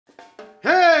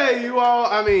Hey, you all.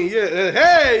 I mean, yeah.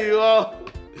 Hey, you all.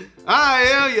 I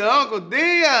am your Uncle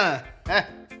Dion.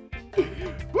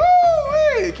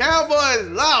 Woo-wee. Cowboys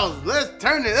lost. Let's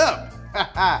turn it up.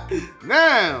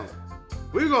 Now,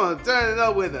 we're going to turn it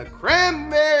up with a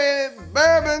Cranberry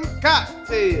Bourbon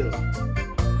Cocktail.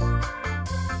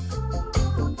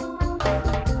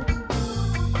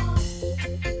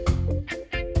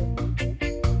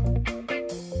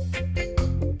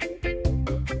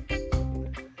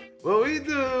 What we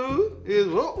do is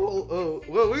what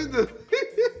we do.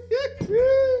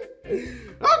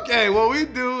 Okay, what we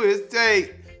do is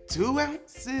take 2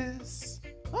 ounces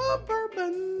of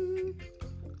bourbon,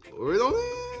 pour it on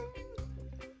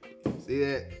in. See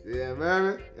that? See that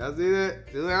bourbon? Y'all see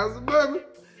that? 2 ounces of bourbon,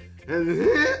 and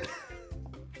then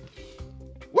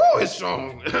whoa, it's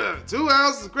strong. 2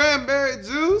 ounces of cranberry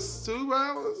juice. 2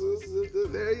 ounces.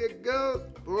 There you go.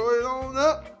 Pour it on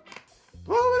up.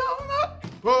 Pour it on up.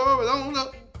 Pour it on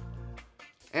up.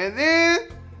 And then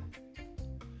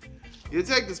you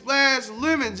take the splash of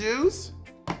lemon juice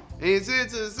and you set it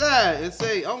to the side and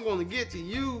say, I'm gonna get to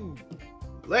you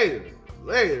later.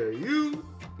 Later. You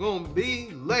gonna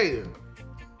be later.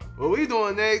 What we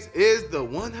doing next is the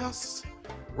 1 ounce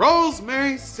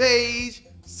rosemary sage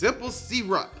simple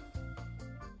syrup.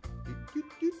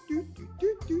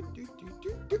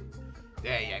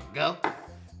 There you go.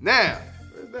 Now,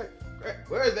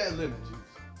 where's that lemon juice?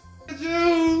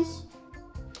 Juice.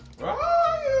 Where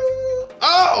are you?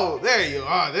 Oh, there you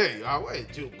are. There you are. Where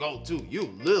did you go to, you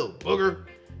little booger?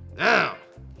 Now,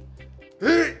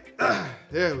 there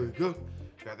we go.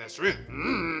 Got that shrimp.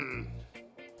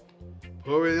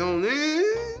 Pour it on in.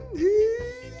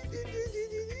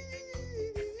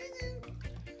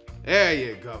 There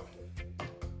you go.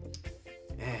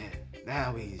 And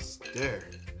now we stir.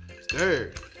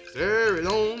 Stir. Stir it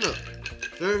on up.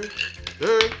 Stir.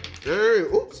 Stir. Stir.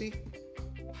 Oopsie.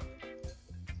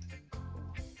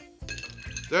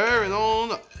 Stir it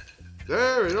on up.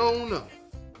 Stir it on up.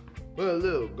 Put a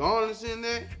little garnish in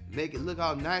there. Make it look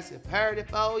all nice and pretty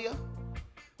for you.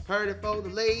 Pretty for the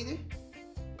lady.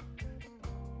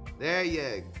 There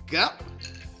you go.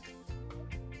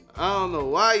 I don't know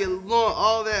why you want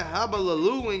all that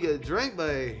hubbaloo in your drink,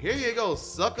 but here you go,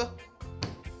 sucker.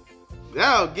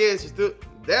 That'll get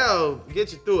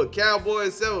you through a cowboy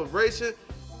celebration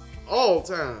all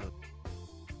time.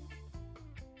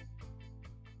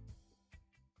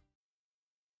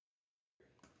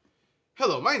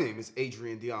 Hello, my name is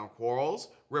Dion Quarles,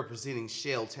 representing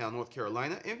Shelltown, North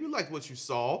Carolina. And if you liked what you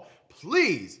saw,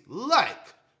 please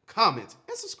like, comment,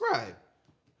 and subscribe.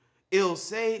 It'll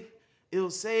save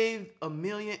a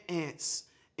million ants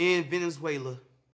in Venezuela.